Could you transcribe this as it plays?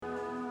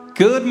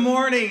Good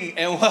morning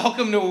and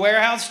welcome to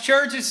Warehouse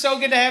Church. It's so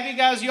good to have you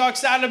guys. You all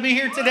excited to be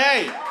here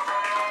today?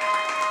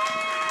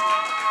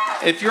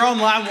 If you're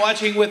online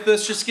watching with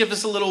us, just give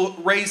us a little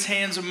raise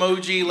hands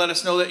emoji. Let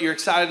us know that you're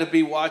excited to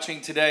be watching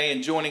today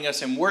and joining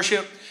us in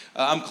worship.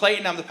 I'm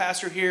Clayton. I'm the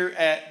pastor here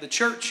at the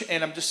church,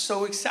 and I'm just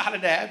so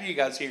excited to have you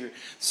guys here.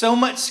 So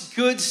much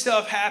good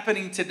stuff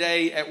happening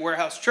today at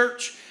Warehouse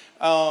Church.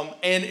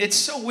 And it's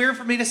so weird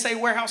for me to say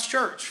Warehouse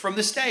Church from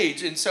the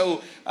stage. And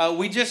so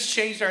we just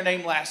changed our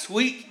name last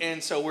week.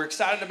 And so we're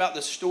excited about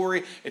the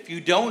story. If you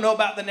don't know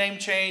about the name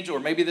change, or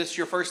maybe this is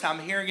your first time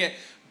hearing it,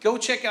 go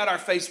check out our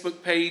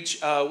Facebook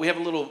page. We have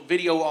a little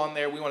video on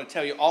there. We want to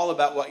tell you all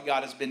about what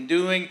God has been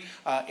doing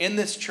in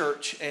this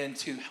church and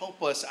to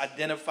help us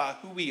identify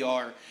who we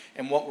are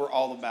and what we're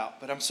all about.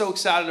 But I'm so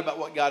excited about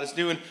what God is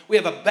doing. We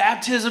have a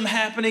baptism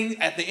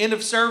happening at the end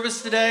of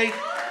service today.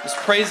 Just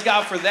praise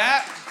God for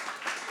that.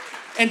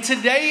 And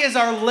today is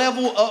our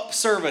level up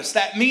service.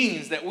 That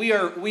means that we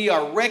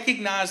are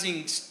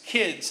recognizing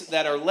kids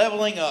that are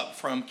leveling up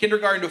from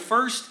kindergarten to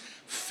first,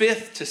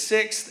 fifth to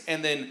sixth,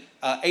 and then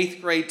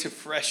eighth grade to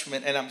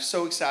freshman. And I'm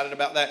so excited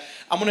about that.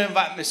 I'm going to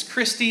invite Miss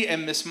Christy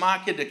and Miss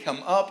Micah to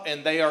come up,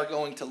 and they are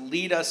going to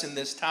lead us in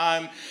this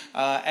time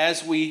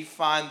as we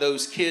find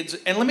those kids.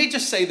 And let me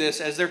just say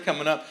this as they're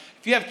coming up.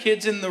 If you have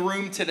kids in the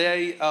room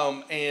today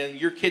and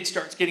your kid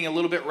starts getting a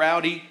little bit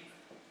rowdy,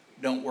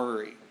 don't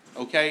worry,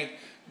 okay?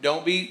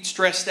 Don't be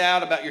stressed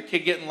out about your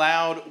kid getting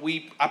loud.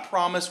 I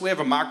promise we have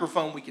a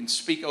microphone. We can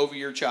speak over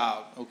your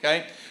child,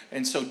 okay?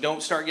 And so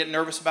don't start getting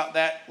nervous about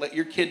that. Let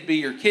your kid be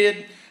your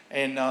kid,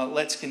 and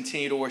let's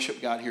continue to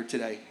worship God here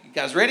today. You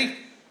guys ready?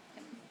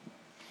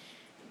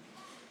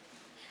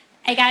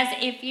 Hey guys,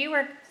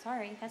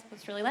 sorry, that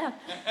was really loud.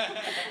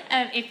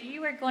 If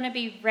you are going to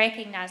be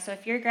recognized, so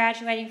if you're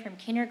graduating from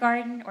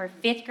kindergarten or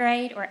fifth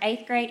grade or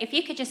eighth grade, if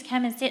you could just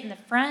come and sit in the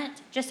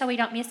front, just so we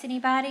don't miss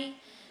anybody,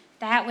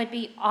 that would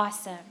be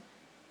awesome.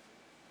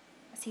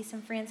 I see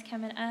some friends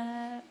coming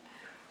up.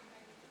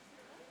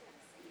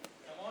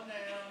 Come on down.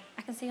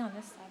 I can see on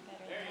this side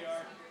better. There you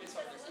are. It's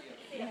hard to see up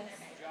here. Yes.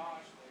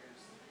 Josh,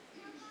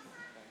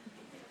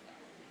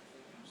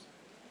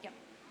 Yep.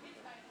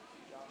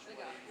 Josh,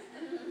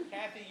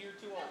 Kathy, you're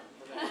too old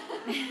for that.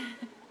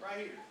 Right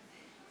here.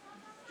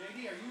 JD,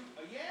 are you?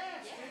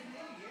 Yes, JD,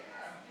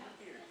 yeah.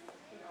 Here.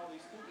 Look at all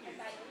these cool kids.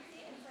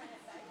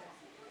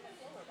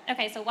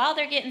 Okay, so while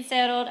they're getting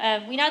settled,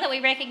 we know that we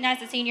recognize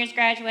the seniors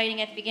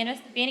graduating at the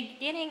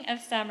beginning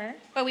of summer,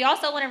 but we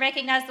also want to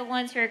recognize the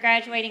ones who are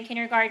graduating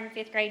kindergarten,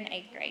 fifth grade, and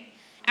eighth grade.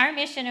 Our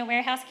mission at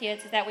Warehouse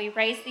Kids is that we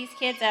raise these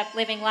kids up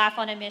living life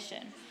on a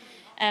mission,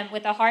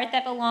 with a heart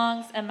that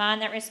belongs, a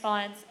mind that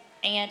responds,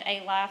 and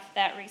a life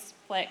that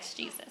reflects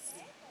Jesus.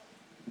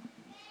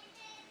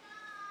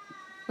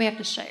 We have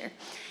to share.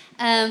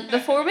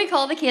 Before we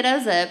call the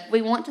kiddos up,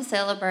 we want to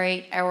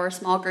celebrate our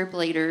small group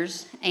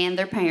leaders and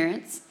their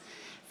parents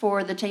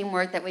for the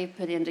teamwork that we've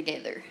put in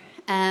together.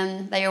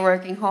 They are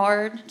working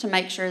hard to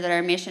make sure that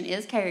our mission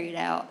is carried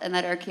out and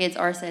that our kids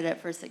are set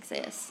up for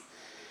success.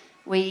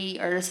 We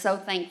are so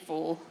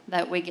thankful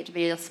that we get to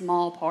be a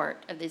small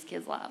part of these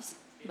kids' lives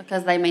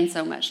because they mean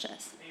so much to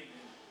us.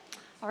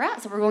 All right,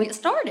 so we're going to get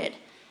started.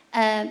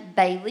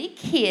 Bailey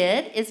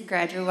Kidd is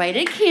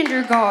graduated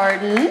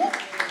kindergarten.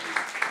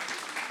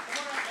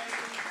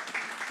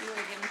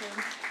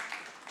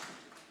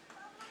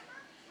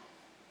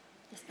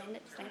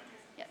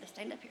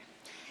 Stand up here.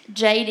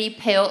 J.D.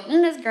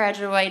 Pelton has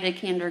graduated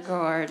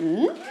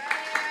kindergarten.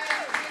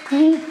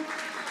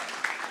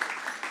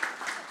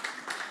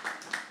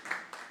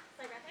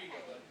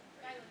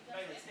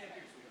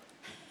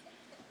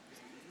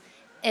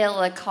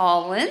 Ella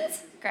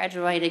Collins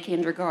graduated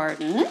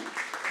kindergarten.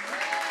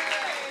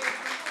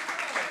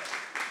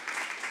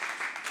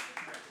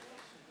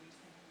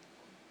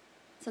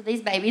 So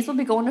these babies will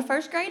be going to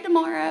first grade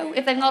tomorrow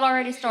if they've not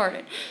already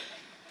started.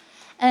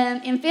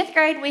 In fifth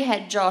grade, we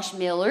had Josh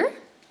Miller.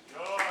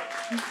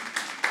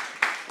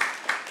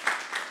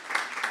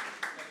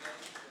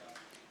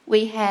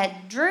 We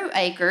had Drew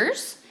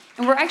Akers.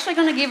 And we're actually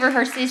going to give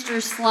her sister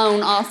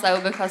Sloan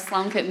also because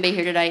Sloan couldn't be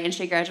here today and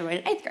she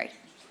graduated eighth grade.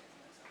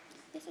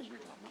 This is your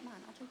job, not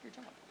mine. I took your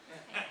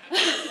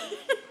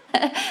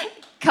job.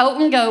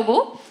 Colton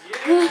Goebel.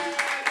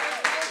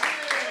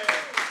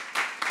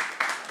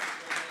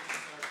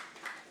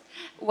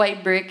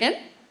 Wade Bricken.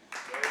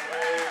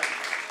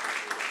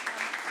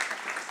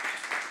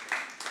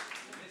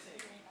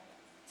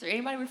 Is there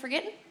anybody we're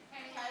forgetting?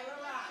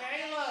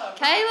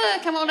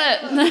 Kayla, come on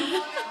up.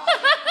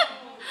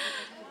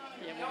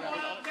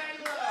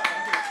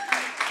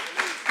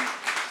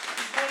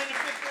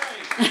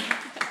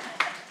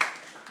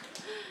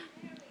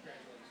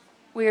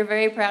 We are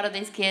very proud of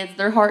these kids.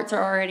 Their hearts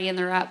are already in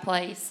the right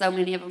place. So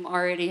many of them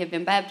already have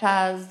been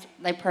baptized.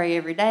 They pray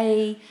every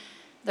day.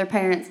 Their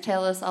parents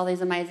tell us all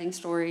these amazing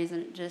stories,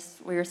 and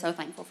we are so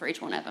thankful for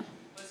each one of them.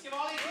 Let's give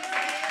all these kids a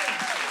hand.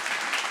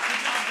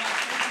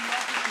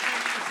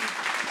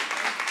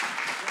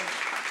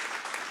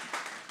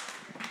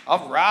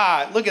 All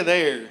right, look at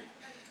there.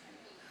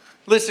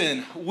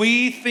 Listen,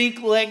 we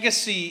think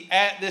legacy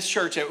at this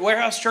church. At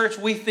Warehouse Church,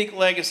 we think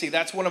legacy.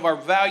 That's one of our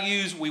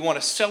values. We want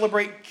to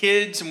celebrate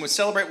kids and we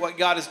celebrate what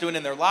God is doing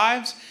in their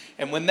lives.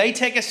 And when they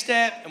take a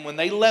step and when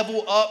they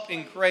level up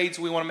in grades,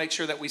 we want to make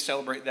sure that we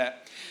celebrate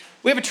that.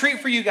 We have a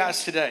treat for you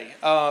guys today.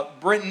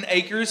 Brentton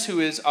Akers, who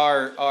is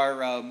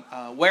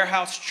our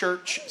Warehouse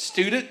Church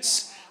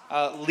students,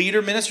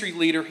 ministry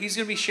leader, he's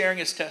going to be sharing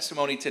his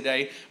testimony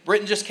today.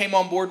 Brentton just came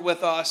on board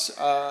with us,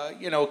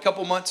 a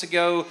couple months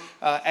ago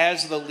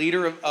as the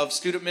leader of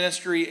student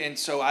ministry. And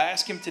so I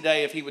asked him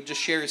today if he would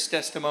just share his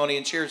testimony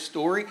and share his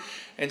story.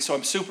 And so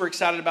I'm super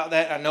excited about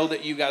that. I know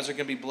that you guys are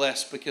going to be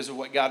blessed because of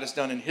what God has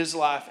done in his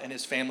life and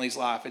his family's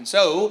life. And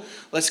so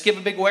let's give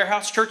a big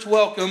Warehouse Church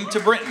welcome to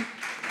Brentton.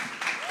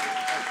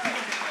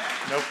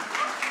 Nope.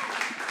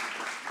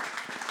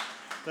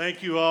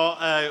 Thank you all.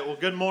 Well,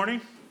 good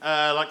morning.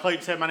 Like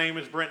Clayton said, my name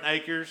is Brentton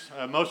Akers.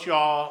 Most of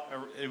y'all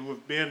who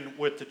have been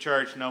with the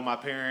church know my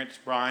parents,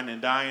 Brian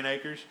and Diane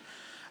Akers.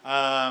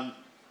 I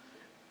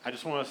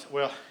just want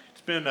to,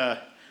 it's been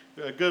a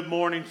good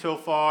morning so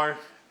far.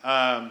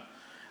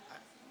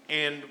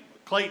 And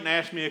Clayton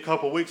asked me a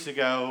couple weeks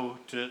ago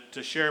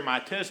to share my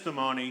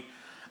testimony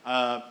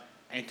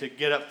and to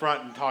get up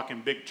front and talk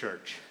in big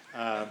church.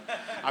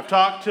 I've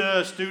talked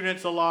to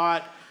students a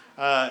lot.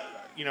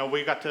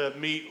 We got to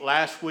meet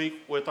last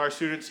week with our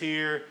students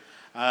here.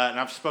 And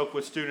I've spoke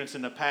with students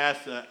in the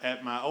past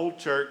at my old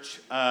church,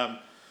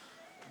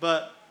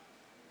 but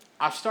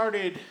I've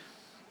started,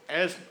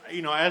 as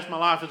my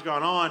life has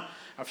gone on,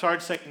 I've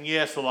started saying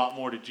yes a lot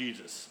more to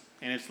Jesus,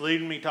 and it's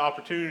leading me to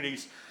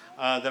opportunities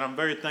that I'm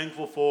very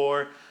thankful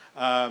for.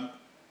 And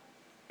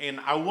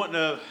I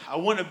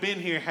wouldn't have been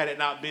here had it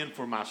not been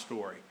for my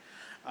story.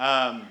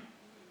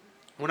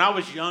 When I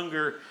was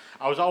younger,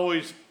 I was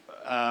always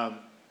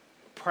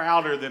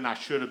prouder than I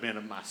should have been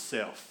of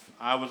myself.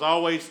 I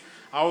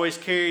always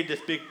carried this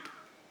big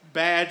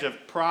badge of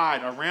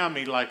pride around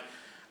me, like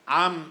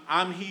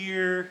I'm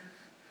here,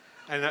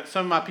 and that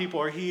some of my people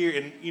are here,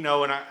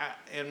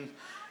 and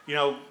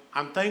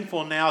I'm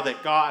thankful now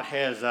that God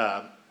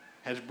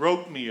has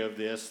broke me of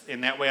this,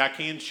 and that way I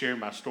can share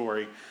my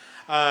story.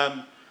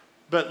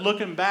 But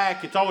looking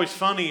back, it's always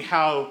funny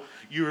how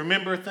you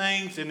remember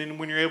things, and then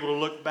when you're able to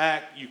look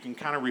back, you can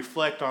kind of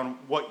reflect on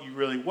what you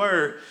really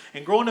were.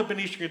 And growing up in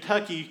Eastern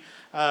Kentucky,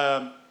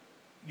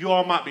 you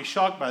all might be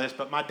shocked by this,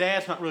 but my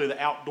dad's not really the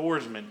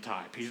outdoorsman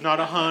type. He's not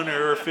a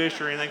hunter or a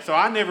fisher or anything, so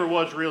I never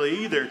was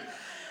really either.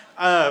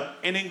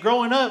 And then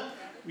growing up,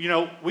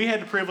 we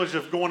had the privilege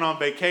of going on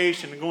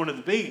vacation and going to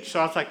the beach.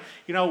 So I was like,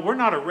 we're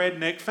not a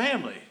redneck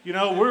family.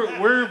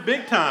 We're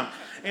big time.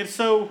 And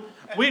so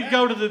we'd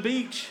go to the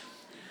beach.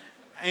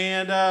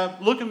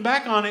 And looking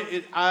back on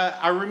it,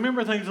 I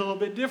remember things a little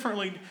bit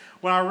differently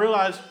when I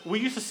realized we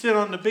used to sit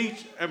on the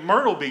beach at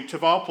Myrtle Beach,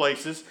 of all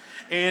places,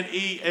 and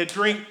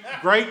drink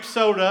grape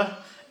soda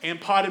and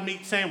potted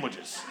meat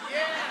sandwiches.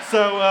 Yeah.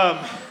 So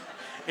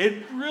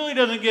it really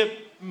doesn't get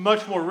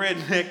much more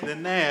redneck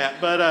than that.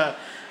 But,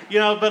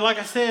 but like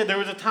I said, there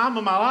was a time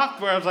in my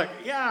life where I was like,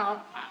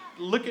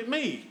 look at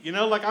me.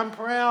 I'm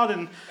proud.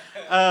 And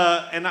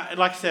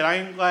like I said, I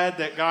am glad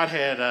that God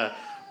had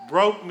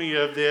broke me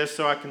of this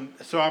so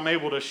I'm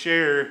able to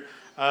share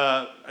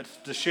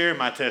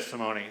my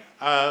testimony.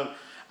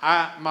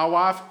 My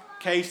wife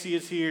Casey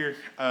is here.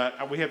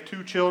 We have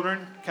two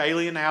children,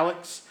 Kaylee and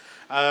Alex.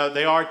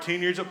 They are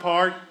 10 years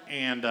apart,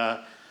 and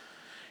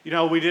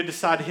we did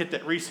decide to hit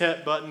that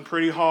reset button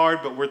pretty hard,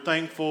 but we're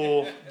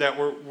thankful that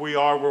we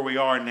are where we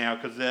are now,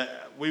 because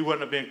we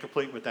wouldn't have been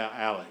complete without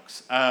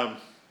Alex.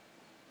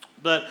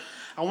 But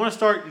I want to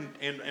start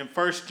in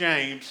 1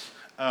 James.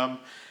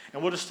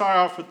 And we'll just start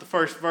off with the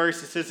first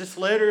verse. It says, "This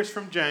letter is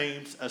from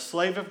James, a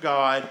slave of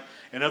God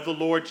and of the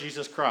Lord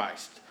Jesus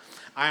Christ.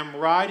 I am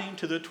writing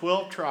to the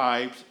 12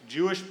 tribes,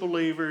 Jewish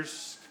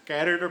believers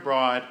scattered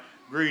abroad,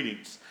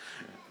 greetings."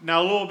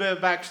 Now, a little bit of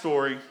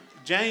backstory.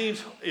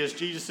 James is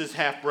Jesus'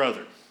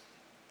 half-brother.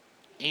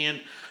 And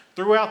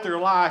throughout their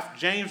life,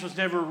 James was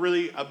never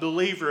really a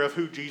believer of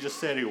who Jesus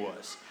said he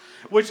was,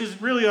 which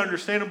is really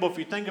understandable if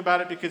you think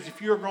about it, because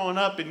if you're growing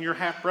up and your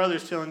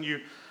half-brother's telling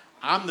you,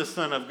 I'm the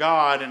son of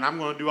God and I'm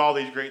going to do all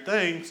these great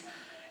things,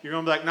 you're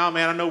going to be like, no,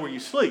 man, I know where you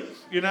sleep.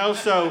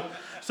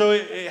 So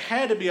it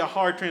had to be a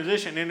hard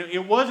transition. And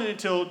it wasn't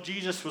until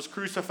Jesus was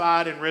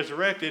crucified and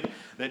resurrected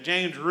that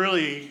James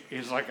really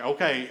is like,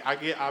 okay,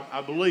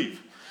 I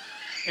believe.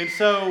 And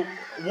so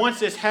once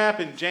this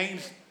happened,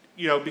 James,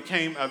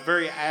 became a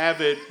very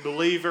avid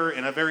believer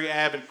and a very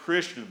avid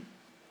Christian.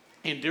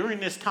 And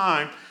during this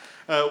time,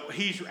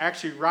 he's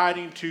actually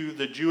writing to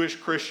the Jewish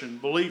Christian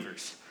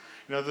believers.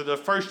 The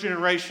first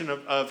generation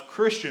of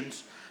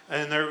Christians,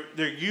 and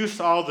they're used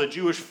to all the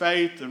Jewish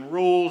faith and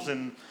rules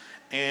and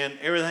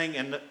everything,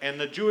 and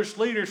the Jewish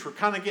leaders were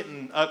kind of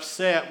getting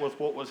upset with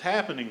what was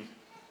happening,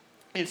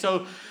 and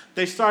so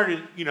they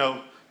started,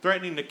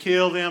 threatening to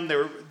kill them. They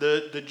were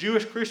the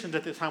Jewish Christians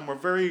at this time were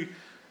very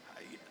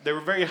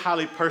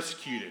highly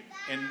persecuted,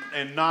 and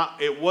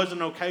it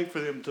wasn't okay for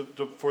them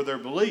for their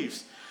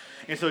beliefs.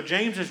 And so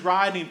James is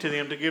writing to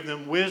them to give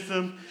them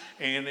wisdom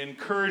and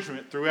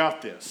encouragement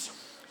throughout this.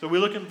 So we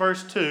look in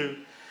verse 2.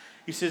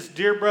 He says,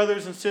 "Dear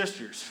brothers and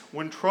sisters,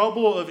 when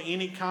trouble of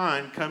any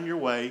kind come your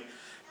way,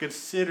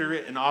 consider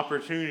it an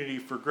opportunity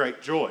for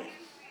great joy."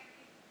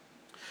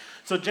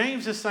 So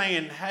James is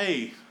saying,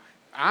 hey,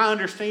 I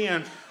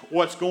understand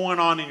what's going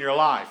on in your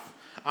life.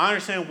 I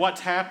understand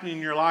what's happening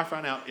in your life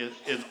right now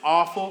is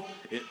awful.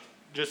 It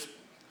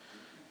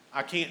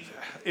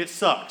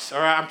sucks. All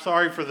right, I'm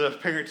sorry for the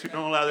parents who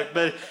don't allow that,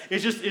 but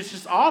it's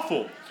just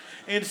awful.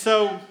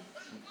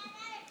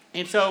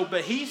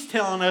 But he's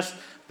telling us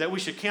that we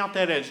should count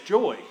that as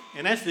joy.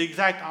 And that's the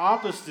exact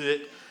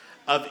opposite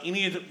of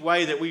any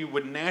way that we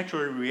would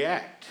naturally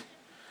react.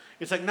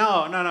 It's like,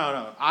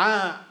 no.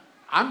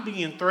 I'm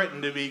being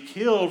threatened to be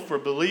killed for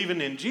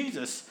believing in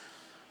Jesus.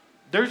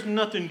 There's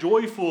nothing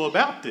joyful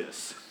about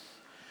this.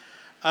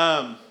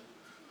 But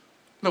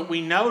we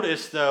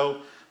notice,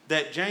 though,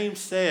 that James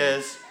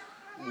says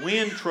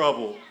when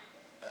trouble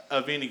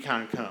of any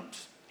kind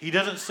comes. He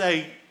doesn't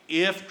say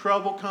if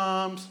trouble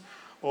comes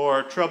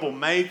or trouble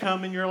may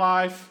come in your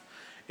life.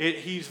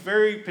 He's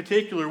very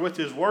particular with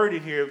his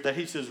wording here that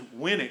he says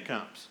when it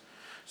comes.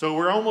 So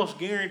we're almost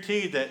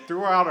guaranteed that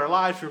throughout our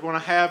lives we're going to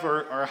have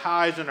our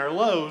highs and our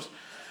lows.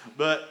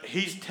 But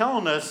he's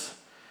telling us,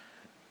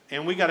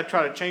 and we got to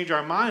try to change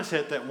our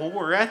mindset, that when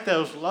we're at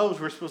those lows,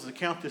 we're supposed to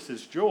count this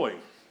as joy.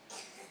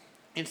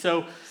 And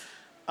so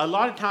a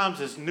lot of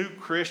times as new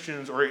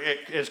Christians, or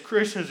as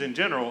Christians in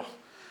general,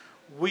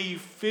 we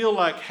feel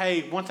like,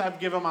 hey, once I've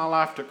given my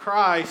life to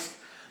Christ,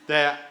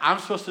 that I'm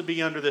supposed to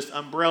be under this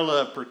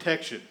umbrella of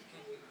protection.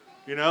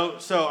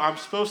 So I'm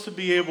supposed to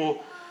be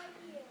able,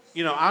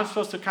 I'm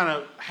supposed to kind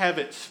of have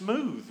it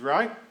smooth,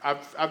 right?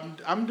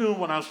 I'm doing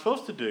what I'm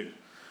supposed to do.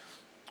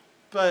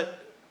 But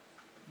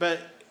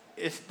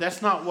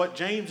that's not what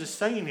James is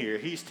saying here.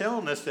 He's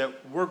telling us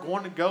that we're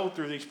going to go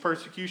through these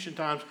persecution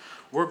times.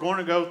 We're going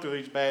to go through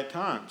these bad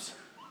times.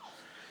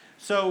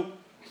 So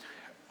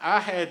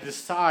I had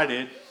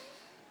decided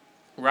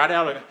right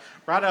out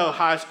of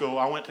high school,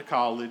 I went to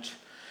college,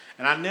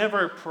 and I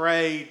never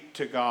prayed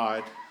to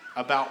God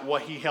about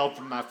what he held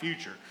for my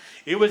future.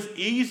 It was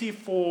easy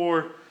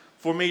for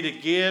me to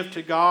give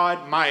to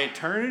God my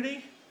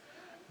eternity,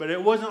 but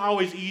it wasn't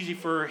always easy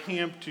for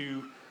him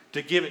to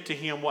give it to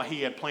him what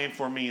he had planned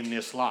for me in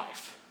this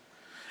life.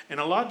 And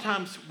a lot of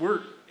times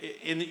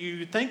and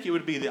you think it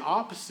would be the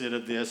opposite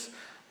of this,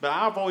 but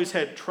I've always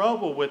had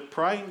trouble with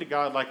praying to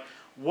God, like,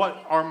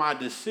 what are my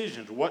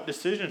decisions? What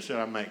decisions should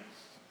I make?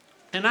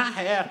 And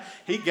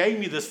he gave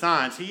me the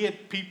signs. He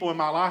had people in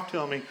my life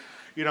tell me,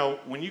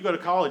 when you go to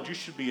college, you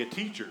should be a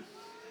teacher.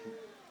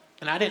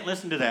 And I didn't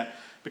listen to that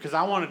because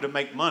I wanted to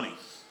make money.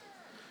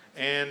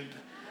 And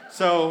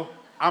so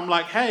I'm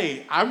like,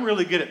 hey, I'm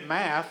really good at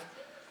math.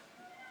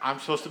 I'm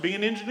supposed to be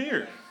an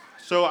engineer.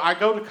 So I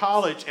go to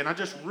college, and I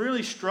just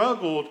really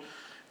struggled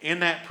in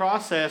that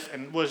process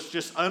and was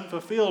just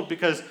unfulfilled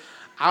because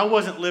I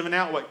wasn't living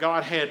out what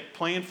God had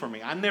planned for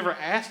me. I never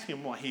asked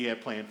him what he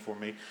had planned for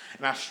me,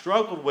 and I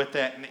struggled with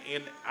that,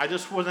 and I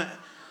just wasn't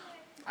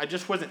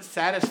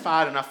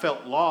satisfied, and I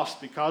felt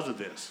lost because of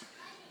this.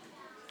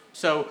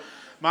 So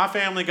my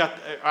family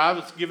I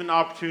was given the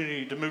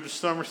opportunity to move to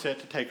Somerset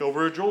to take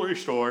over a jewelry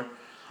store,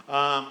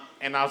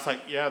 and I was like,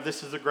 yeah,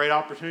 this is a great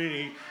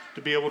opportunity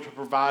to be able to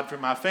provide for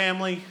my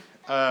family.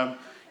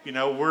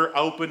 We're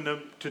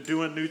open to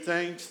doing new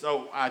things,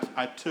 so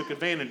I took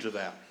advantage of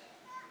that.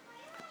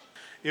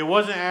 It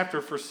wasn't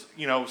after for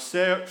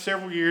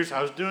several years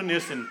I was doing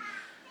this, and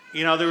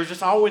there was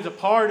just always a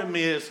part of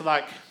me that's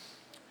like,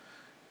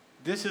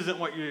 this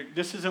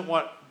isn't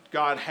what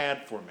God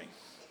had for me.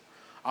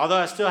 Although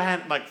I still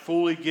hadn't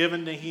fully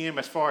given to him,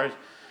 as far as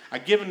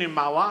I'd given him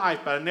my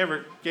life, but I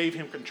never gave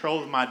him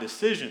control of my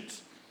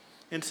decisions.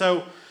 And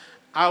so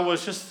I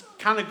was just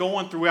kind of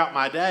going throughout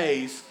my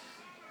days.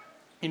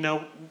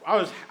 I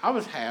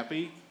was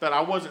happy, but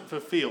I wasn't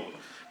fulfilled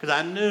because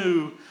I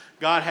knew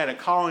God had a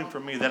calling for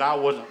me that I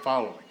wasn't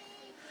following.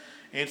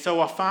 And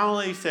so I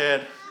finally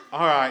said,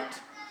 all right,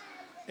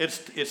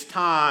 it's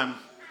time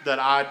that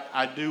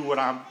I do what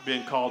I'm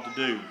being called to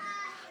do.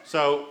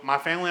 So my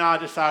family and I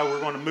decided we're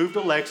going to move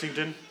to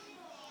Lexington,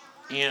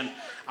 and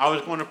I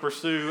was going to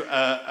pursue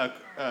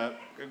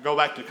go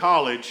back to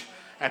college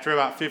after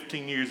about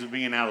 15 years of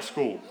being out of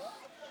school.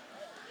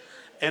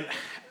 And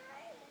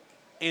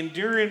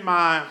during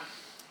my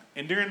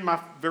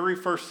very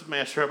first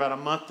semester, about a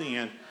month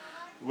in,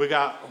 we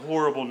got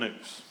horrible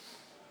news.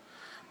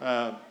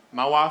 My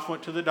wife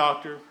went to the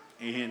doctor,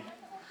 and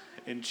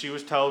she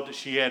was told that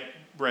she had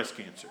breast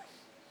cancer.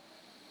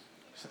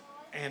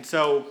 And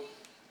so,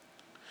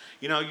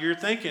 you're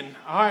thinking,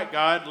 all right,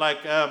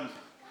 God,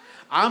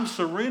 I'm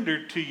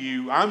surrendered to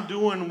you. I'm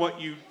doing what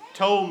you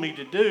told me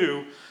to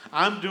do.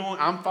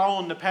 I'm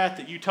following the path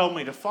that you told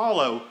me to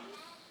follow.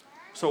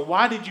 So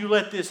why did you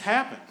let this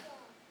happen?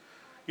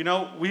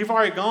 We've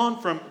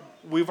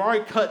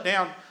already cut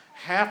down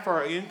half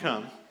our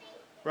income,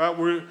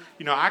 right?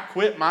 I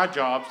quit my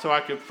job so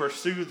I could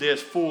pursue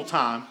this full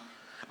time.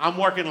 I'm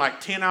working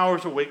 10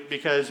 hours a week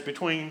because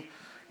between,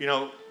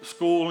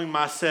 schooling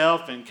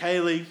myself and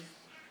Kaylee.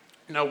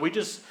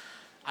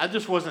 I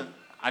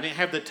didn't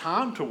have the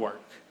time to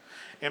work.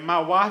 And my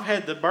wife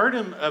had the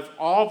burden of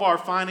all of our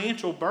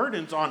financial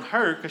burdens on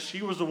her because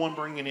she was the one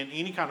bringing in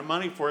any kind of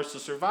money for us to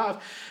survive.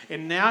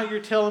 And now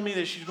you're telling me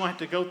that she's going to have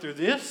to go through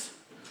this?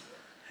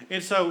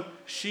 And so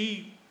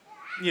she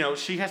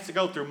has to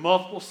go through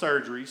multiple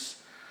surgeries.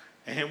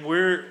 And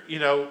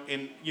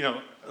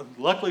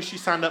luckily she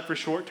signed up for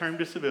short-term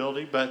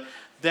disability, but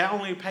that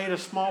only paid a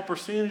small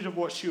percentage of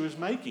what she was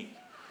making.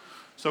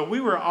 So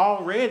we were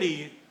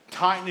already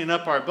tightening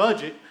up our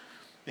budget,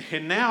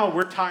 and now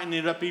we're tightening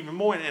it up even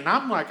more. And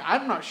I'm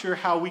not sure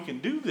how we can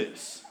do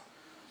this.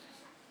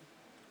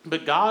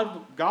 But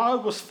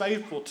God was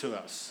faithful to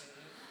us.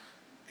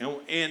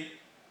 And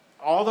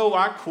although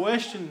I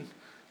questioned,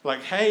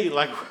 hey,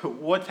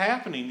 what's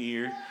happening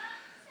here,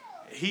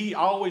 He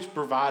always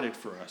provided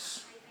for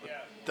us.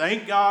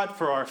 Thank God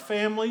for our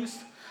families.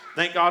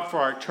 Thank God for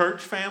our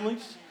church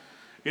families.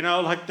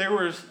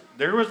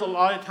 There was a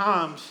lot of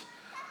times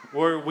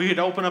where we'd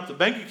open up the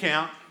bank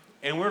account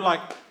and we're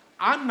like,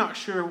 I'm not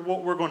sure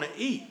what we're going to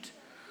eat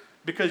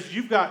because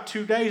you've got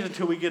 2 days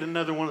until we get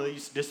another one of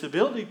these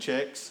disability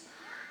checks,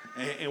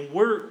 and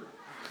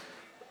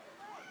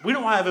we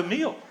don't have a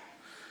meal.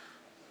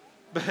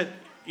 But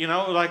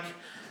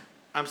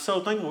I'm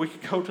so thankful we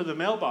could go to the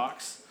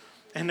mailbox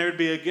and there'd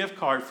be a gift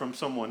card from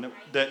someone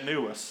that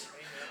knew us.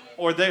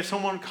 Or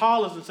someone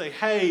call us and say,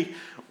 hey,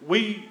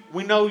 we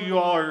know you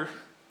all are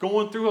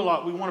going through a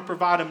lot. We want to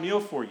provide a meal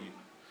for you.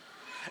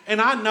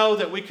 And I know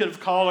that we could have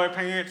called our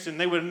parents and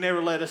they would have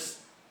never let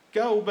us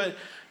go. But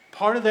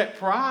part of that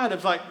pride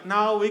of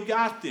no, we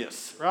got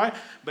this, right?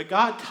 But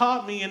God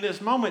taught me in this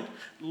moment,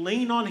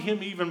 lean on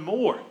Him even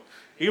more.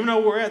 Even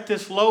though we're at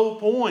this low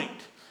point,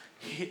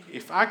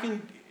 if I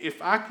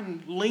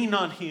can lean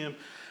on Him,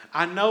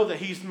 I know that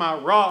He's my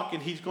rock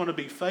and He's going to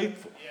be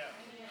faithful. Yeah.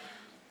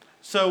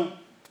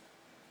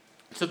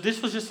 So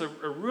this was just a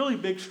really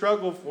big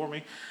struggle for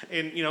me.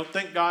 And,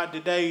 thank God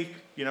today,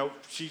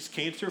 she's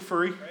cancer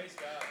free. Praise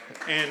God.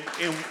 And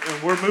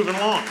we're moving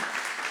along.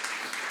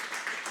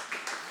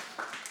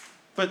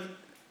 But,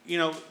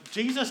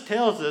 Jesus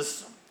tells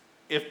us,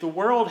 if the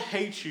world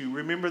hates you,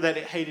 remember that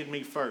it hated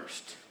me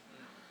first.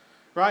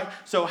 Right?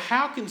 So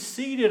how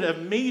conceited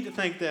of me to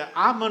think that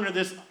I'm under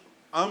this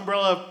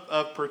umbrella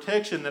of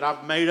protection that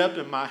I've made up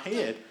in my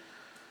head.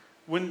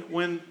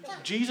 When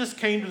Jesus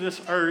came to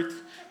this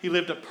earth, He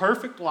lived a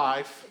perfect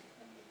life,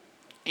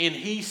 and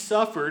He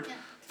suffered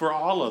for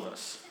all of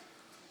us.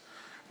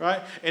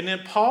 Right? And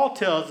then Paul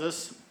tells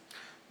us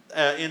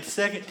in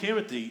 2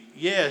 Timothy,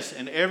 yes,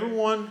 and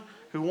everyone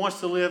who wants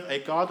to live a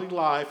godly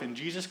life in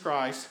Jesus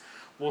Christ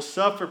will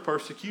suffer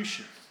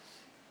persecution.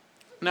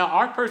 Now,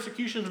 our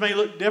persecutions may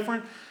look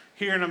different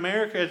here in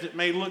America as it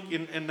may look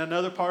in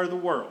another part of the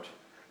world.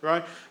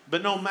 Right?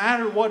 But no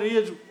matter what it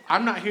is,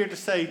 I'm not here to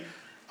say,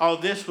 oh,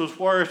 this was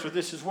worse or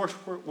this is worse.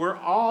 We're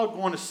all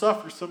going to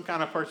suffer some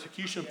kind of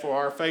persecution for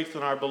our faith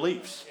and our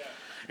beliefs.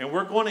 And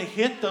we're going to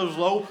hit those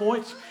low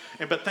points,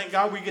 but thank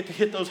God we get to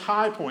hit those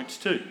high points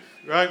too,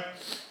 right?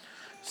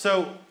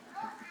 So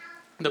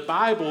the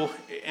Bible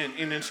and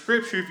in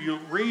Scripture, if you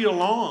read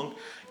along,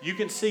 you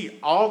can see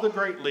all the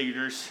great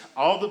leaders,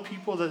 all the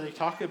people that they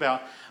talk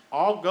about,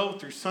 all go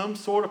through some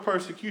sort of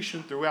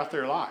persecution throughout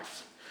their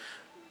lives.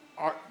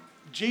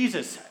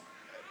 Jesus,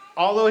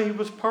 although He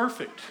was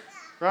perfect,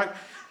 right?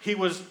 He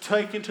was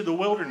taken to the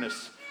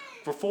wilderness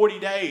for 40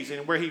 days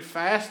and where He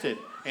fasted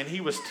and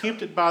He was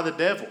tempted by the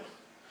devil.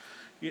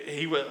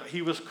 He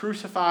was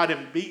crucified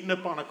and beaten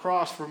up on a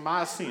cross for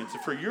my sins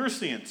and for your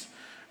sins,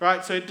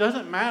 right? So it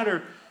doesn't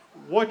matter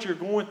what you're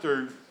going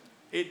through.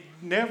 It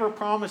never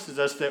promises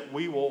us that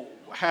we will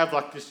have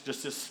just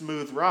this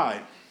smooth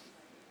ride.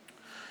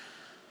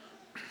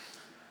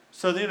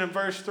 So then in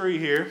verse 3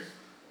 here,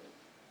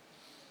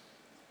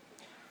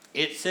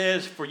 it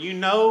says, for you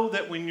know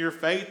that when your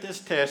faith is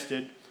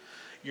tested,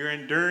 your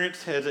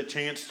endurance has a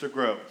chance to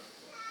grow.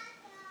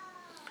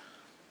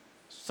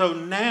 So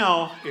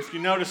now, if you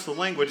notice the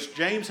language,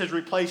 James has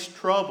replaced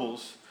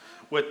troubles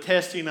with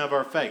testing of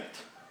our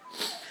faith.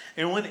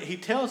 And when he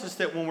tells us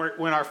that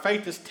when our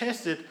faith is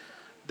tested,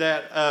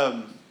 that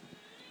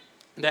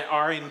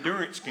our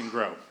endurance can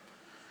grow.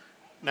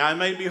 Now, it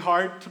may be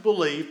hard to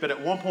believe, but at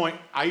one point,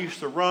 I used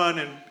to run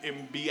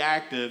and be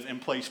active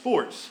and play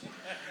sports,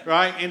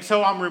 right? And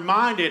so I'm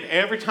reminded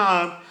every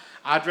time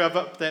I drive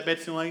up that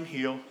Betsy Lane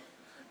hill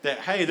that,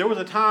 hey, there was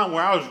a time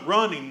where I was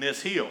running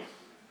this hill,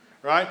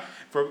 right?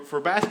 For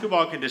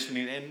basketball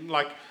conditioning. And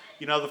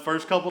the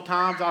first couple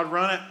times I'd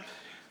run it,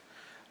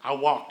 I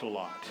walked a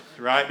lot,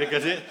 right?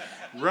 Because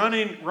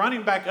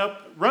running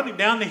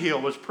down the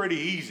hill was pretty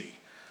easy.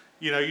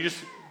 You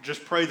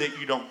just pray that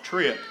you don't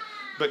trip.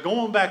 But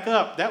going back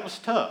up, that was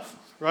tough,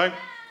 right?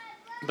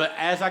 But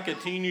as I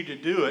continued to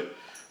do it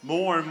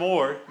more and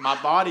more,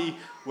 my body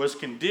was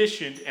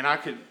conditioned and I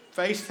could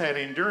face that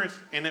endurance.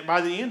 And then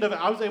by the end of it,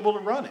 I was able to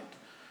run it,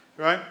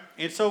 right?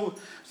 And so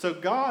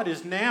God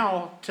is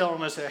now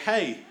telling us that,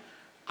 hey,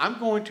 I'm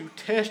going to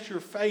test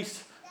your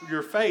faith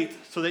your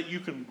faith so that you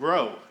can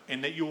grow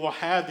and that you will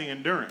have the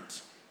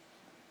endurance.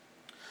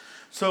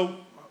 So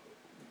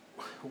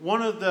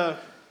one of the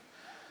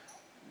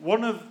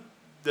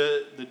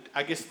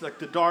I guess like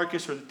the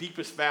darkest or the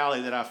deepest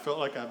valley that I felt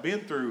like I've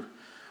been through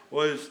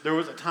was there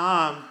was a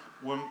time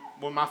when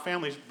my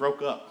family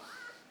broke up.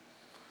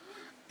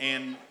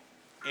 And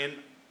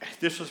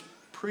this was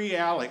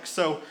pre-Alex.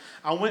 So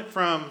I went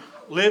from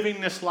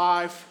living this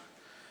life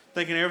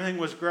thinking everything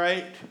was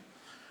great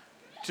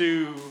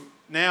to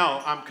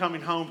now I'm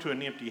coming home to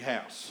an empty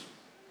house.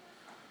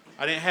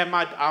 I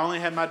only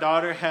had my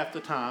daughter half the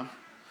time.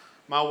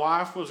 My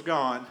wife was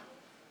gone.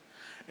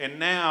 And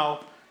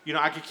now,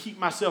 I could keep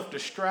myself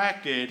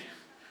distracted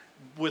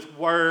with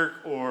work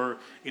or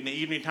in the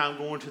evening time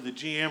going to the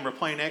gym or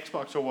playing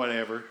Xbox or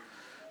whatever.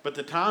 But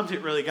the times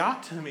it really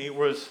got to me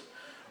was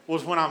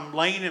when I'm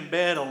laying in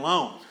bed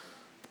alone.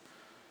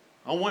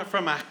 I went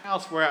from a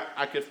house where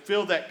I could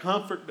feel that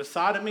comfort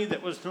beside of me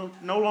that was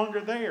no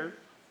longer there.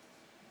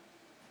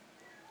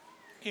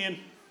 And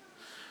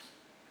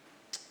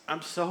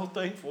I'm so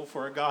thankful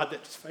for a God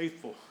that's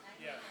faithful.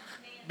 Yeah.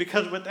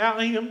 Because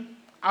without him,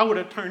 I would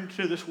have turned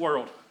to this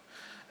world.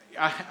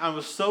 I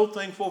was so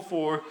thankful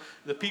for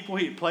the people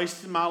he had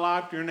placed in my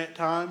life during that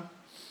time.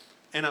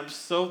 And I'm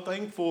so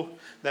thankful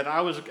that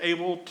I was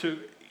able to,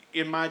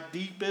 in my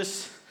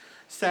deepest,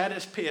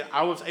 saddest pit,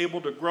 I was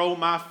able to grow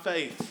my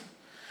faith.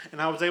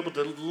 And I was able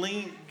to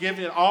give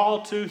it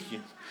all to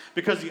him.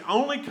 Because the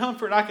only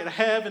comfort I could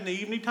have in the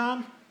evening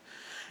time,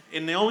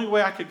 and the only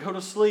way I could go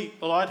to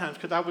sleep a lot of times,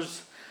 because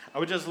I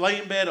would just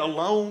lay in bed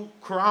alone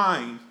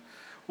crying,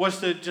 was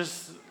to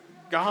just,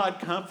 God,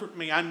 comfort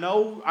me. I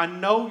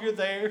know you're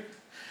there.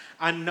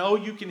 I know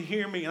you can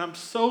hear me. And I'm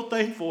so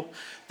thankful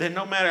that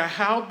no matter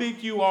how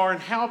big you are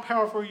and how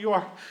powerful you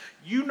are,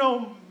 you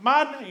know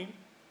my name.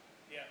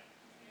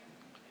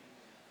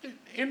 Yeah.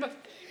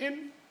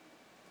 And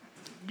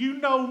you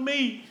know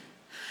me.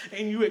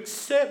 And you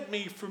accept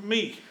me for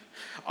me.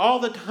 All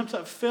the times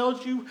I've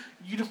failed you,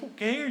 you don't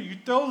care. You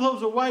throw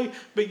those away,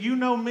 but you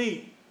know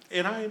me.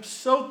 And I am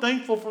so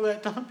thankful for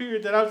that time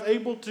period that I was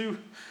able to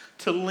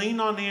lean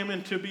on him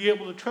and to be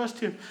able to trust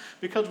him.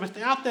 Because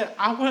without that,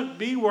 I wouldn't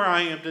be where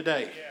I am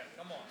today.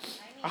 Yeah,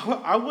 come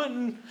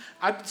on.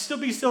 I'd still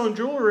be selling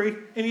jewelry.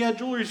 And yeah,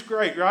 jewelry's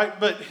great, right?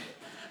 But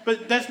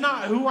that's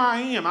not who I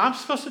am. I'm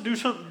supposed to do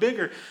something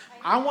bigger.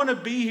 I want to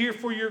be here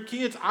for your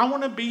kids. I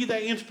want to be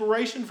that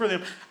inspiration for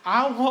them.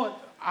 I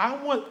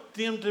want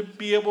them to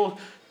be able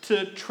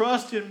to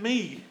trust in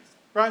me,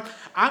 right?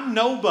 I'm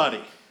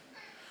nobody.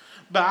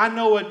 But I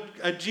know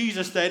a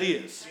Jesus that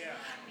is. Yeah.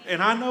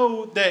 And I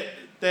know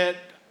that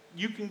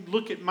you can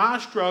look at my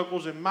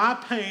struggles and my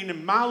pain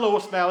and my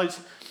lowest valleys,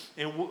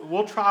 and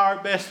we'll try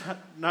our best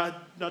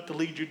not to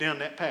lead you down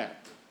that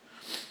path.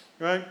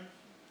 Right?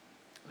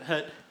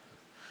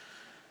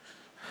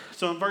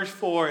 So in verse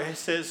 4, it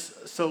says,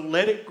 "So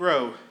let it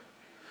grow,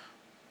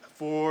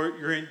 for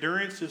your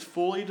endurance is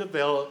fully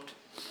developed.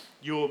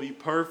 You will be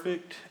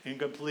perfect and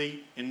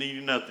complete and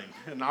needing nothing."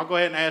 And I'll go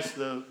ahead and ask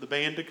the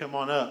band to come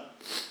on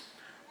up.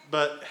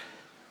 But,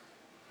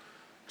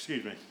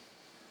 excuse me.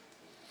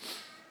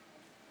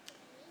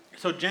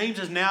 So James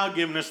is now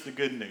giving us the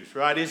good news,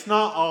 right? It's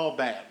not all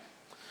bad.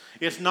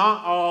 It's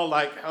not all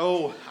like,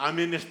 oh, I'm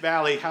in this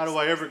valley. How do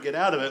I ever get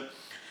out of it?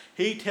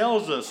 He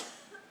tells us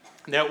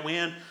that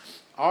when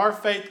our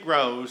faith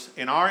grows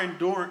and our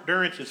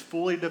endurance is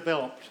fully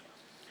developed,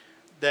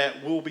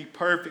 that we'll be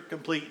perfect,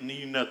 complete, and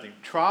needing nothing.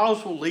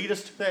 Trials will lead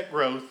us to that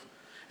growth,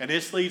 and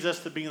this leads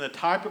us to being the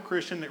type of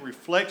Christian that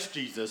reflects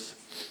Jesus,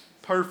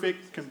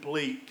 perfect,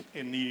 complete,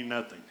 and needing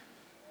nothing.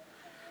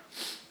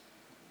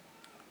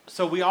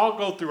 So we all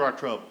go through our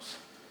troubles.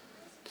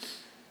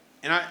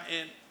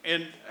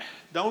 And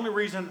the only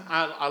reason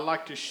I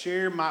like to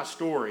share my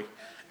story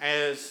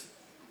as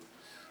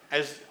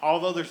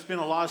although there's been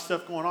a lot of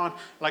stuff going on,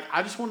 like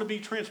I just want to be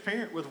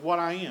transparent with what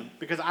I am.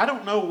 Because I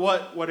don't know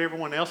what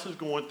everyone else is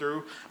going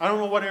through. I don't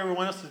know what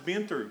everyone else has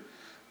been through.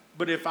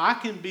 But if I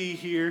can be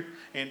here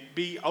and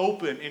be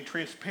open and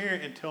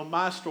transparent and tell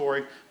my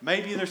story,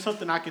 maybe there's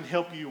something I can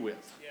help you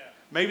with. Yeah.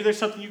 Maybe there's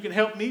something you can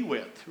help me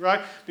with,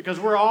 right? Because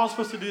we're all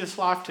supposed to do this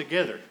life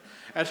together.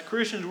 As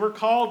Christians, we're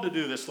called to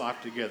do this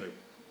life together.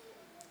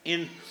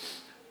 And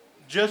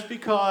just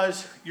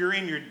because you're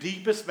in your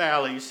deepest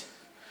valleys,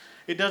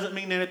 it doesn't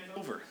mean that it's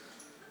over.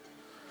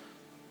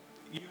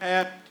 You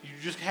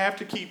just have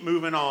to keep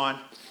moving on,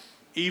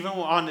 even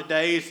on the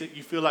days that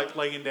you feel like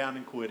laying down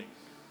and quitting.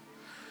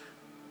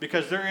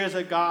 Because there is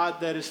a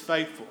God that is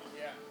faithful.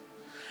 Yeah.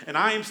 And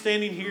I am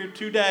standing here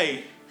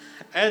today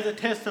as a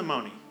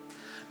testimony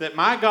that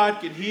my God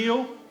can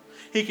heal.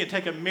 He can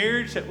take a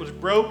marriage that was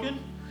broken,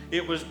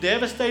 it was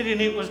devastated,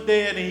 and it was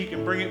dead, and he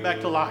can bring it back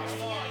to life.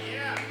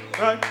 Yeah.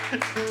 Right?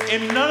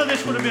 And none of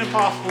this would have been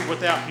possible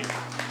without him.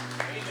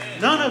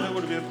 Amen. None of it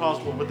would have been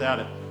possible without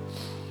it.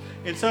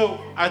 And so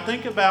I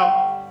think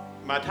about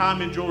my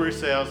time in jewelry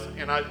sales,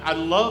 and I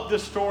love the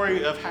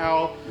story of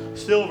how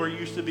silver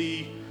used to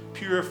be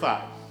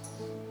purified.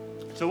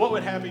 So what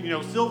would happen,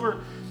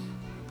 silver,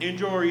 in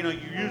your, you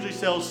usually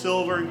sell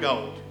silver and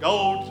gold.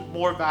 Gold's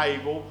more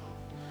valuable,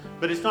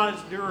 but it's not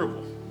as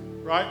durable,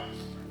 right?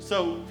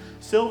 So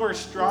silver is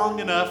strong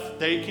enough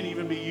that it can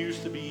even be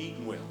used to be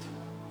eaten with.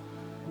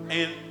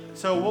 And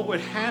so what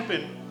would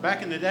happen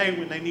back in the day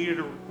when they needed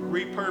to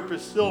repurpose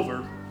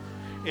silver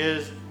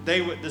is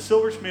the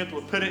silversmith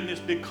would put it in this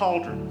big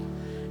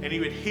cauldron, and he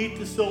would heat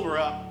the silver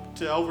up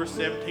to over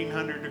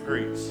 1700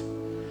 degrees.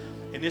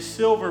 And this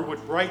silver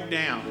would break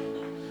down.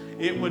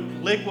 It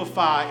would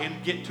liquefy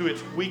and get to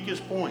its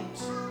weakest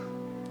points.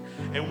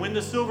 And when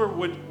the silver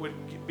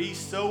would be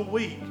so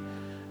weak,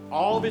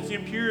 all of its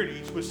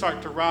impurities would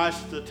start to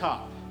rise to the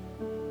top.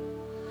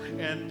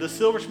 And the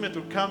silversmith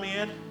would come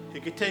in, he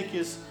could take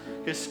his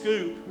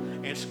scoop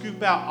and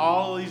scoop out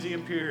all of these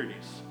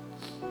impurities.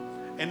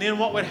 And then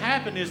what would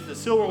happen is the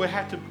silver would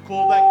have to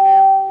cool back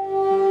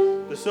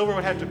down. The silver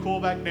would have to cool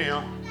back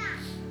down,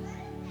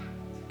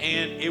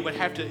 and it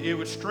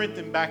would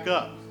strengthen back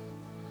up.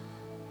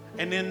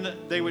 And then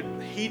they would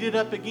heat it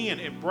up again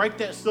and break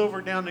that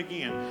silver down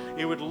again.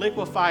 It would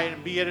liquefy it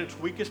and be at its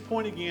weakest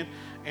point again,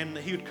 and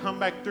he would come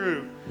back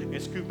through and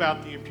scoop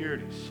out the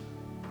impurities.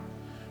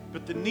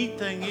 But the neat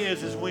thing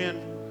is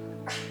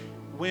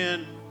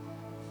when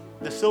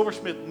the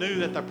silversmith knew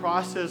that the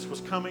process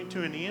was coming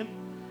to an end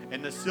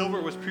and the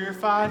silver was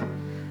purified,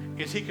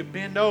 is he could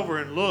bend over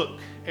and look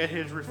at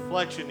his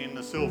reflection in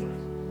the silver.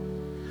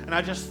 And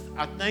I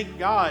thank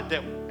God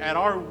that at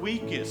our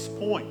weakest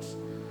points,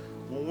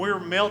 when we're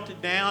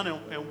melted down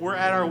and we're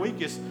at our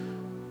weakest,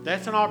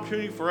 that's an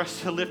opportunity for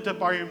us to lift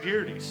up our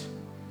impurities.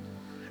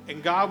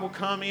 And God will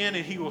come in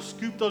and he will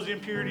scoop those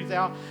impurities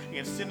out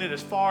and send it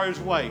as far as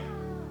way.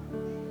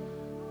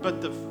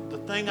 But the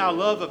thing I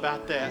love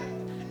about that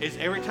is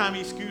every time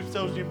he scoops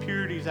those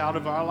impurities out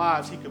of our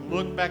lives, he can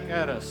look back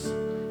at us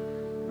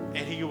and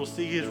he will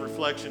see his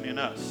reflection in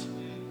us.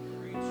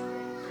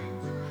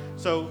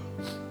 So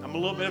I'm a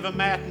little bit of a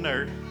math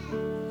nerd,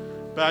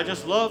 but I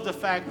just love the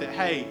fact that,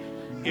 hey,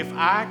 if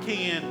I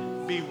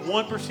can be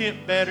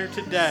 1% better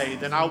today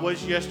than I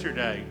was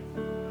yesterday,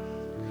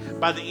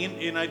 by the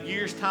end, in a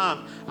year's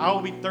time, I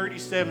will be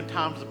 37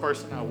 times the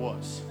person I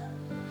was.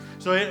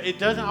 So it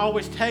doesn't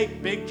always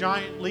take big,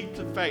 giant leaps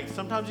of faith.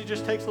 Sometimes it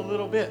just takes a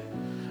little bit.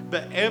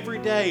 But every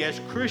day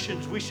as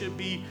Christians, we should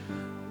be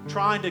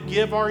trying to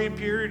give our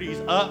impurities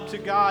up to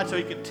God so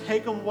he can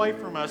take them away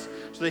from us,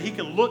 so that he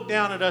can look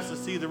down at us and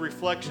see the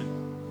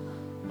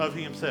reflection of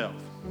himself.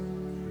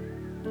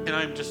 And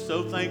I'm just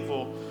so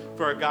thankful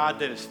for a God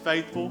that is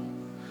faithful,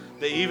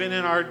 that even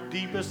in our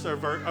deepest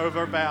of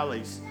our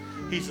valleys,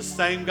 he's the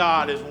same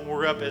God as when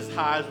we're up as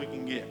high as we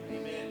can get.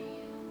 Amen.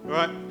 All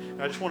right?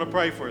 And I just want to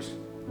pray for us.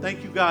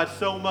 Thank you, God,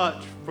 so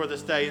much for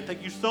this day. And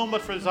thank you so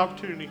much for this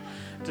opportunity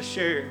to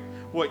share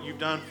what you've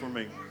done for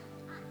me.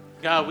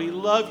 God, we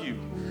love you.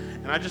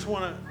 And I just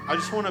want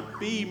to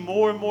be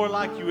more and more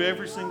like you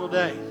every single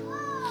day.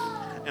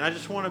 And I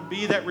just want to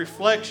be that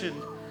reflection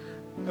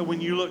when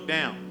you look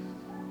down.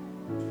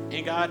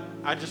 And God,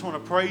 I just want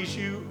to praise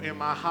you in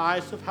my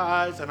highest of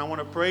highs, and I want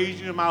to praise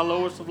you in my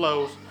lowest of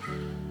lows,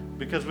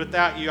 because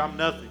without you, I'm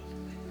nothing.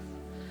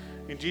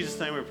 In Jesus'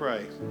 name we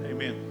pray.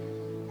 Amen.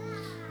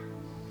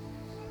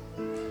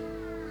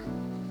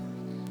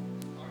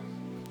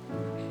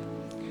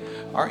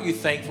 Aren't you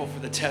thankful for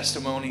the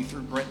testimony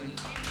through Brentton?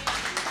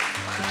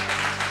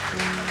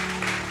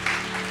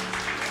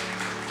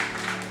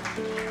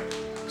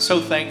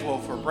 So thankful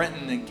for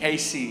Brentton and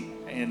Casey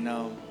and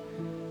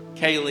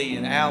Kaylee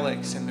and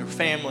Alex and their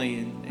family,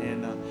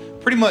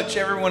 and pretty much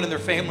everyone in their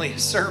family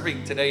is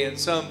serving today in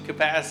some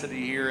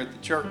capacity here at the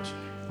church.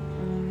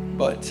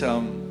 But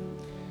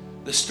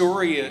the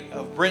story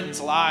of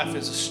Brentton's life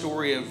is a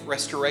story of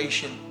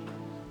restoration,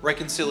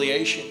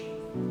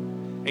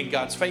 reconciliation, and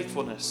God's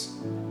faithfulness.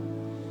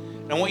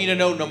 And I want you to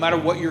know, no matter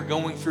what you're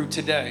going through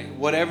today,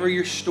 whatever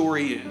your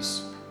story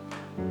is,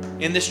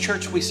 in this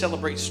church we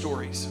celebrate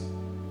stories.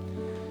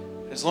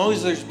 As long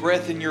as there's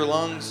breath in your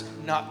lungs,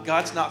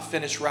 God's not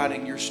finished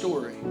writing your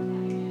story.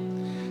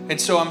 And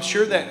so I'm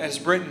sure that as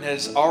Brentton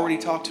has already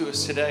talked to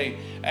us today,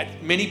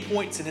 at many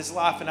points in his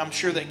life, and I'm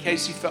sure that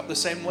Casey felt the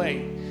same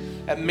way,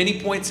 at many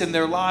points in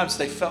their lives,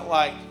 they felt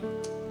like,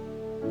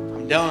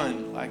 I'm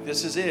done. Like,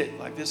 this is it.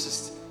 Like,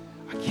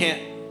 I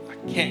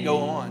can't go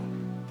on.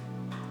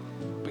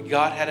 But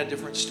God had a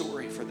different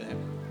story for them.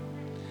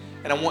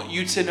 And I want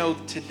you to know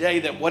today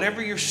that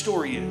whatever your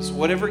story is,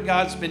 whatever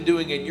God's been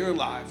doing in your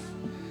life,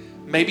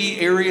 maybe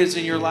areas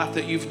in your life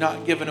that you've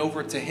not given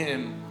over to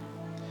him,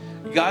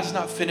 God's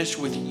not finished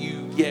with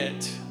you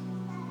yet.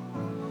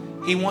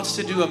 He wants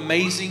to do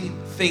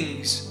amazing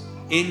things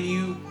in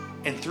you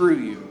and through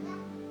you.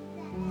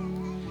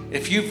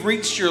 If you've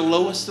reached your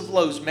lowest of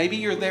lows, maybe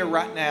you're there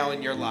right now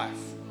in your life,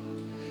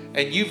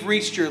 and you've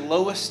reached your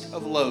lowest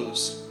of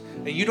lows,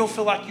 and you don't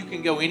feel like you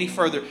can go any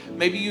further.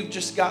 Maybe you've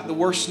just got the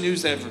worst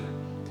news ever.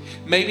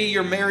 Maybe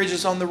your marriage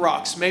is on the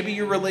rocks. Maybe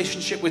your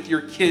relationship with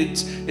your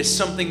kids is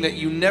something that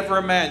you never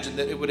imagined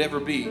that it would ever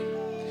be.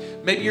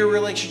 Maybe your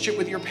relationship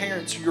with your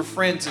parents or your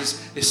friends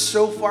is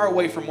so far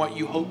away from what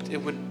you hoped it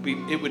would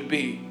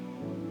be.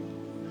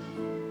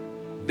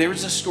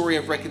 there's a story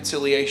of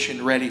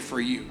reconciliation ready for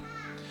you.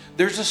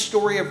 There's a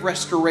story of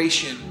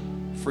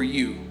restoration for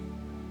you.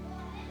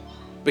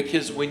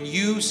 Because when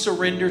you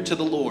surrender to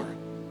the Lord,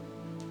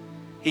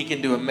 He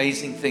can do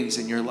amazing things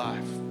in your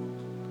life.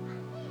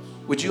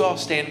 Would you all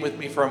stand with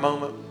me for a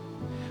moment?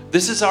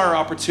 This is our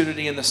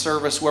opportunity in the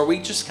service where we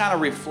just kind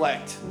of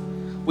reflect.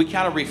 We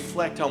kind of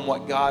reflect on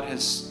what God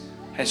has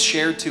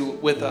shared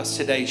with us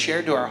today,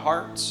 shared to our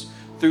hearts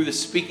through the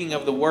speaking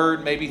of the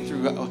word, maybe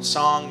through a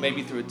song,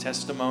 maybe through a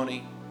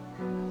testimony.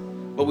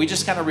 But we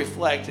just kind of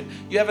reflect. And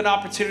you have an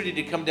opportunity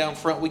to come down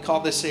front. We call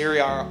this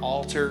area our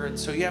altar. And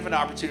so you have an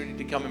opportunity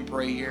to come and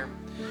pray here.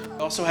 You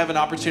also have an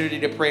opportunity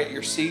to pray at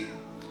your seat.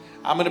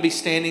 I'm going to be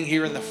standing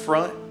here in the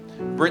front.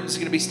 Brentton's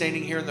going to be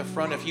standing here in the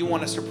front. If you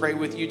want us to pray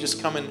with you,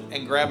 just come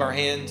and grab our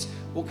hands.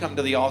 We'll come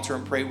to the altar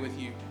and pray with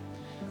you.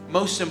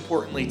 Most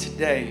importantly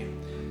today,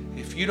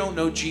 if you don't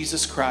know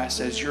Jesus Christ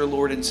as your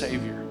Lord and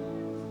Savior,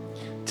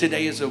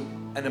 today is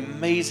an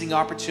amazing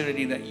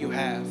opportunity that you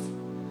have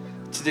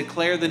to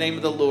declare the name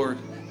of the Lord,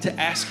 to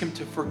ask Him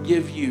to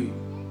forgive you.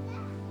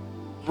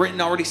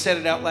 Brenton already said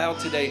it out loud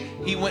today.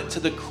 He went to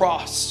the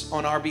cross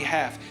on our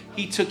behalf.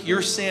 He took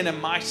your sin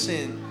and my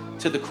sin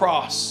to the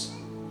cross,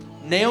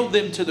 nailed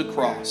them to the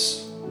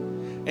cross.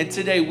 And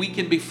today we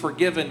can be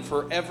forgiven,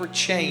 forever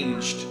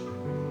changed,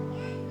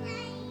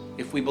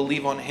 if we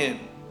believe on Him,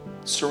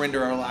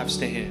 surrender our lives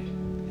to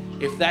Him.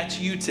 If that's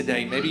you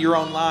today, maybe you're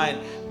online,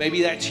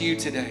 maybe that's you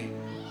today,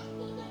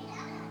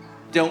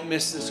 don't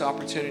miss this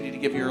opportunity to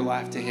give your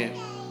life to Him.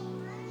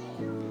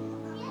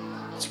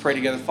 Let's pray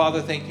together.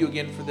 Father, thank you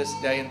again for this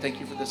day, and thank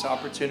you for this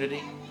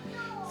opportunity.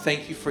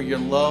 Thank you for your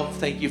love.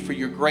 Thank you for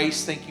your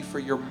grace. Thank you for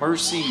your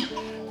mercy.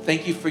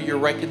 Thank you for your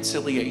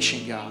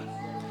reconciliation, God.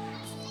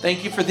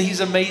 Thank you for these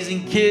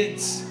amazing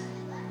kids.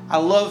 I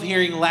love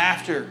hearing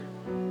laughter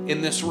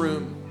in this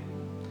room.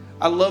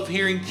 I love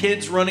hearing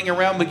kids running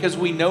around because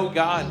we know,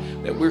 God,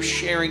 that we're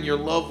sharing your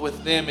love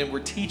with them and we're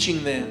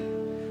teaching them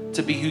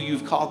to be who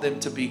you've called them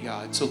to be,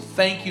 God. So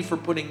thank you for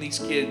putting these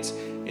kids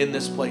in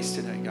this place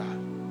today, God.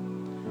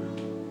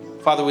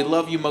 Father, we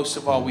love you most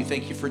of all. We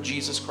thank you for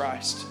Jesus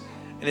Christ.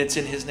 And it's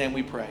in His name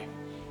we pray.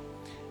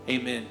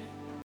 Amen.